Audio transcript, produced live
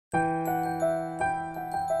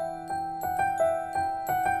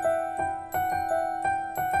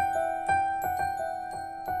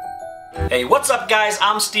Hey, what's up guys?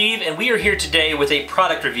 I'm Steve and we are here today with a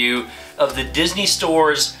product review of the Disney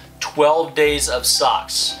Store's 12 Days of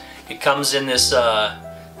Socks. It comes in this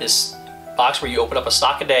this box where you open up a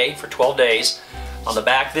sock a day for 12 days. On the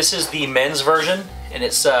back, this is the men's version and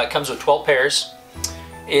it comes with 12 pairs.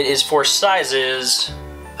 It is for sizes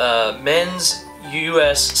men's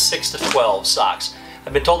US 6 to 12 socks.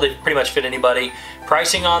 I've been told they pretty much fit anybody.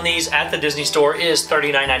 Pricing on these at the Disney Store is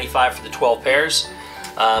 $39.95 for the 12 pairs.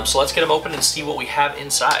 So let's get them open and see what we have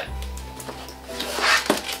inside.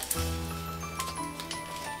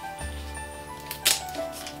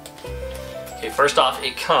 Okay, first off,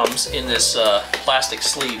 it comes in this plastic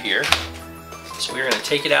sleeve here. So we're going to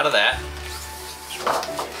take it out of that.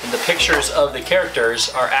 And the pictures of the characters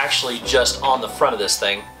are actually just on the front of this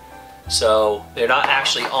thing. So they're not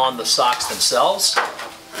actually on the socks themselves.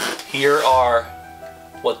 Here are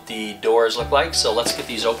what the doors look like. So let's get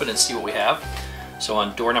these open and see what we have. So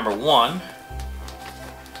on door number 1,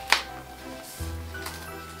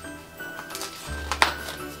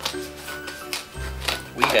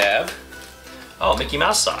 we have, Mickey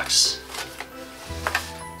Mouse socks.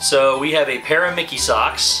 So we have a pair of Mickey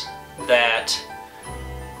socks that, if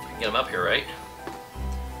I can get them up here right,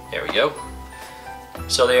 there we go.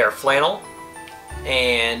 So they are flannel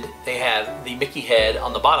and they have the Mickey head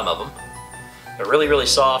on the bottom of them. They're really, really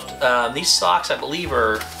soft. These socks, I believe,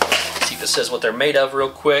 are, let's see if it says what they're made of real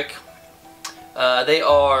quick. They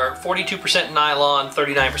are 42% nylon,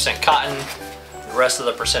 39% cotton, the rest of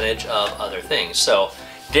the percentage of other things. So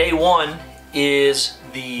day 1 is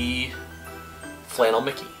the flannel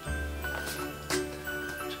Mickey. So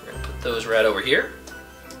we're going to put those right over here.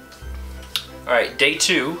 Alright, day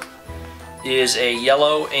 2 is a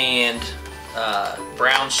yellow and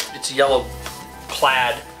brown, it's yellow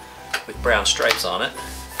plaid with brown stripes on it.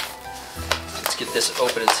 Let's get this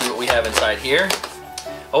open and see what we have inside here.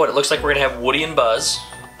 Oh, and it looks like we're gonna have Woody and Buzz.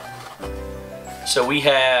 So we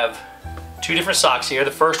have 2 different socks here. The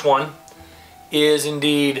first one is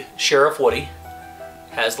indeed Sheriff Woody.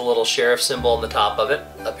 Has the little sheriff symbol on the top of it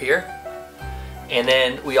up here. And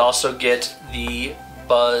then we also get the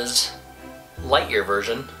Buzz Lightyear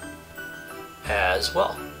version as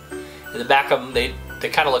well. In the back of them, they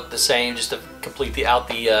kind of look the same, just to complete the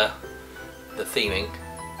theming.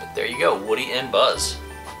 But there you go, Woody and Buzz.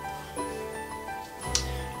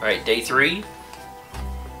 All right, day 3.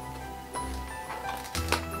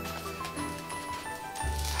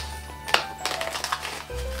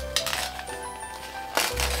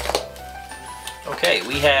 Okay,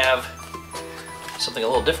 we have something a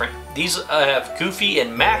little different. These have Goofy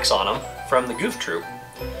and Max on them from the Goof Troop.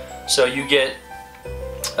 So you get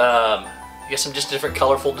some just different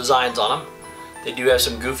colorful designs on them. They do have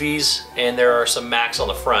some Goofies and there are some Max on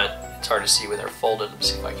the front. It's hard to see when they're folded. Let me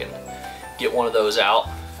see if I can get one of those out.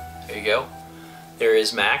 There you go. There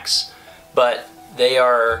is Max. But they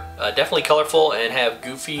are definitely colorful and have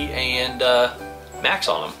Goofy and Max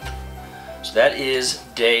on them. So that is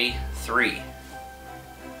day 3.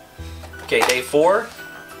 Okay, day 4.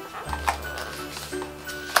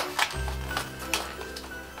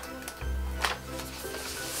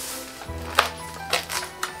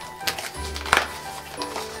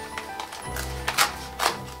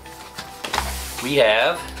 We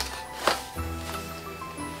have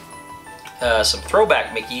some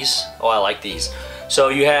throwback Mickeys. Oh, I like these. So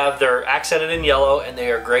you have, they're accented in yellow and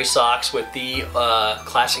they are gray socks with the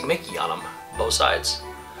classic Mickey on them, both sides.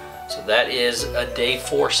 So that is a day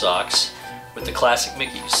 4 socks with the classic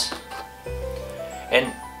Mickeys.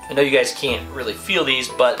 And I know you guys can't really feel these,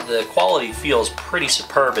 but the quality feels pretty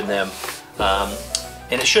superb in them.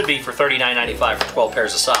 And it should be for $39.95 for 12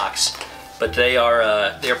 pairs of socks. But they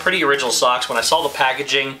are pretty original socks. When I saw the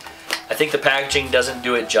packaging, I think the packaging doesn't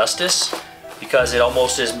do it justice because it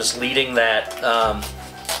almost is misleading that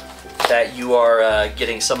that you are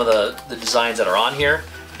getting some of the designs that are on here.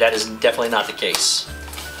 That is definitely not the case.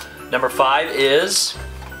 Number 5 is,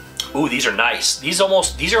 ooh, these are nice. These are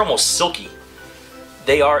almost silky.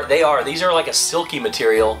 These are like a silky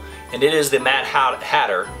material, and it is the Mad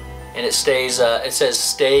Hatter, and it says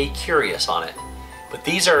 "Stay Curious" on it. But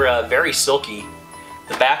these are very silky.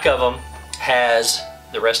 The back of them has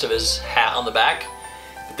the rest of his hat on the back.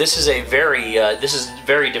 But this is a very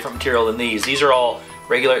different material than these. These are all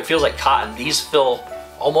regular. It feels like cotton. These feel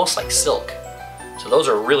almost like silk. So those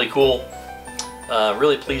are really cool.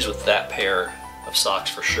 Really pleased with that pair of socks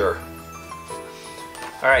for sure.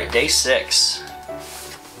 All right, day 6.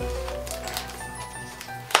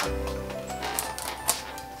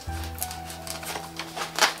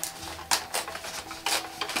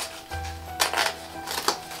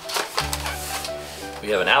 We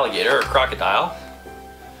have an alligator or crocodile.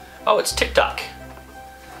 Oh, it's TikTok.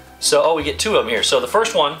 So, oh, we get two of them here. So the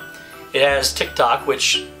first one, it has TikTok,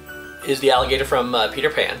 which is the alligator from Peter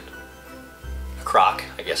Pan. Croc,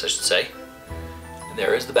 I guess I should say. And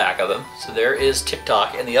there is the back of him. So there is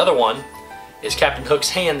TikTok. And the other one is Captain Hook's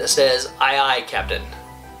hand that says, "Aye, aye, Captain."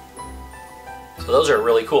 So those are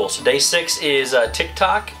really cool. So day 6 is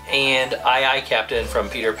TikTok and "Aye, aye, Captain" from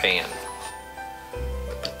Peter Pan.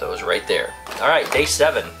 Put those right there. All right, day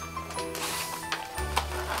 7.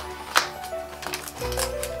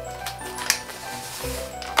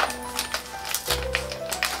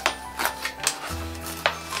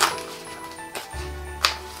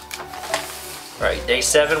 All right, day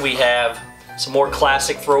 7 we have some more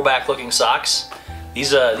classic throwback looking socks.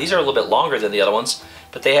 These are a little bit longer than the other ones,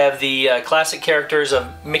 but they have the classic characters of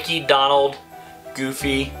Mickey, Donald,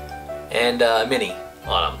 Goofy, and Minnie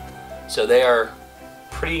on them. So they are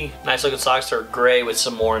pretty nice looking socks. They're gray with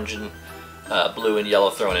some orange and blue and yellow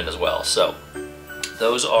thrown in as well. So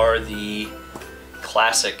those are the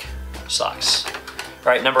classic socks. All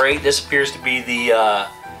right, number 8. This appears to be the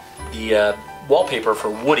wallpaper for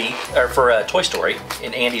Woody, or for Toy Story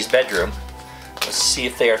in Andy's bedroom. Let's see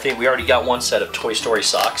if they are. We already got one set of Toy Story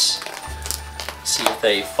socks. Let's see if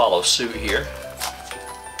they follow suit here.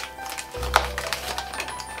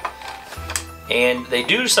 And they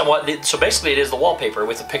do somewhat. So basically, it is the wallpaper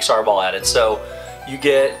with the Pixar ball added. So you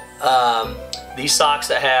get these socks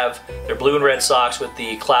that have they're blue and red socks with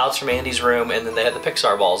the clouds from Andy's room, and then they have the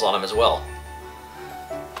Pixar balls on them as well.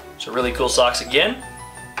 So really cool socks again.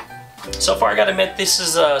 So far, I gotta admit, this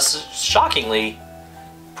is shockingly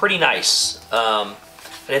pretty nice. I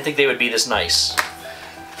didn't think they would be this nice.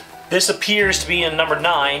 This appears to be in number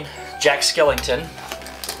 9, Jack Skellington.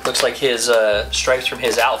 Looks like his stripes from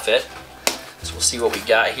his outfit. So we'll see what we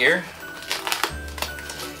got here.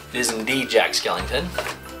 It is indeed Jack Skellington.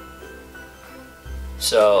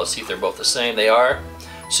 So let's see if they're both the same. They are.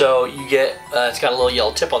 So you get, it's got a little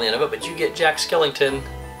yellow tip on the end of it, but you get Jack Skellington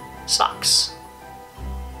socks.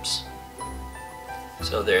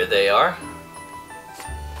 So there they are.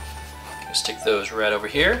 Gonna stick those right over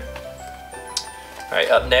here. All right,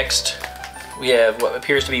 up next we have what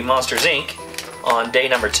appears to be Monsters Inc. on day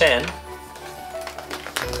number 10.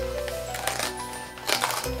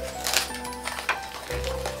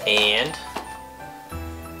 And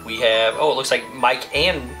we have, oh, it looks like Mike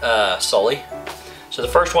and Sully. So the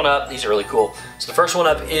first one up, these are really cool. So the first one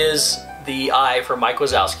up is the eye for Mike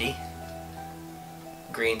Wazowski.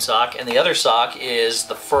 Green sock, and the other sock is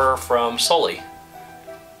the fur from Sully.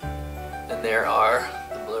 And there are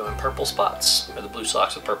the blue and purple spots, or the blue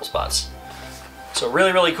socks with purple spots. So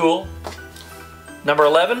really, really cool. Number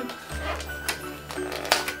 11.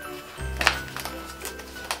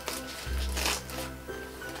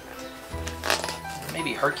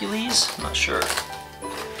 Maybe Hercules? I'm not sure.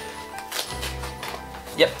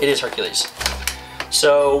 Yep, it is Hercules.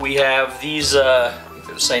 So we have these, I think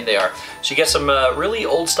they're the same they are. So you get some really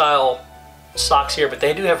old style socks here, but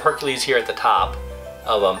they do have Hercules here at the top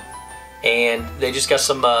of them. And they just got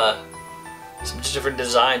some different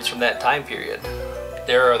designs from that time period.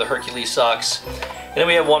 There are the Hercules socks. And then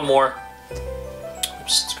we have one more. Oops,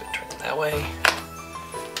 let's go turn them that way.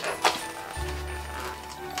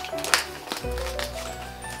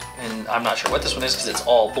 And I'm not sure what this one is because it's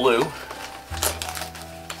all blue.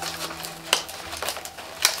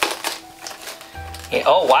 And,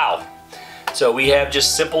 oh wow. So we have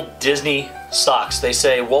just simple Disney socks. They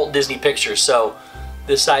say Walt Disney Pictures. So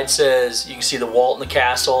this side says you can see the Walt and the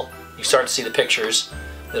castle. You start to see the pictures.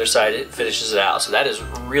 The other side it finishes it out. So that is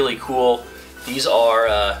really cool. These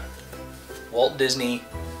are Walt Disney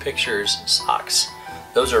Pictures socks.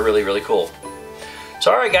 Those are really, really cool.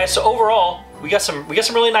 So all right, guys. So overall, we got some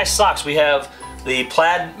really nice socks. We have the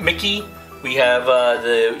plaid Mickey. We have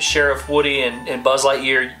the Sheriff Woody and Buzz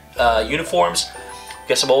Lightyear uniforms. We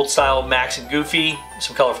got some old style Max and Goofy,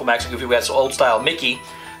 some colorful Max and Goofy. We got some old style Mickey.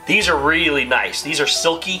 These are really nice. These are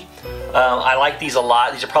silky. I like these a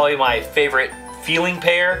lot. These are probably my favorite feeling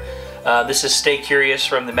pair. This is Stay Curious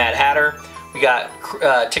from the Mad Hatter. We got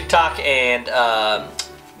TikTok and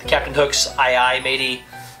Captain Hook's Aye Aye Matey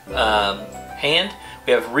hand.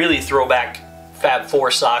 We have really throwback Fab 4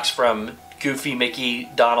 socks from Goofy, Mickey,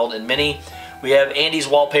 Donald, and Minnie. We have Andy's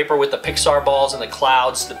wallpaper with the Pixar balls and the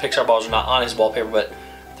clouds. The Pixar balls are not on his wallpaper, but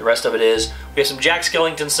the rest of it is. We have some Jack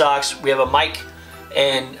Skellington socks. We have a Mike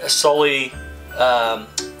and Sully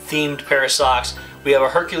themed pair of socks. We have a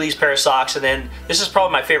Hercules pair of socks, and then this is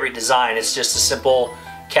probably my favorite design. It's just a simple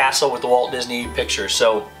castle with the Walt Disney picture.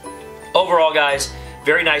 So overall, guys,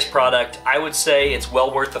 Very nice product. I would say it's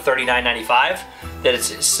well worth the $39.95 that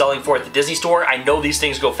it's selling for at the Disney store. I know these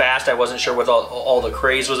things go fast. I wasn't sure what all the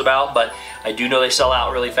craze was about, but I do know they sell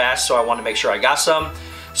out really fast, so I wanted to make sure I got some.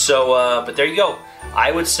 So, but there you go.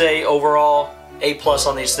 I would say overall A+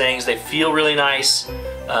 on these things. They feel really nice.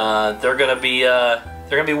 They're gonna be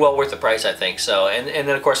well worth the price, I think. So, and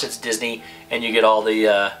then of course it's Disney, and you get all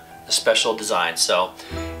the special designs. So,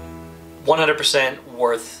 100%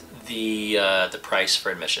 worth the price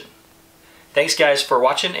for admission. Thanks guys for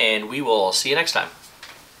watching, and we will see you next time.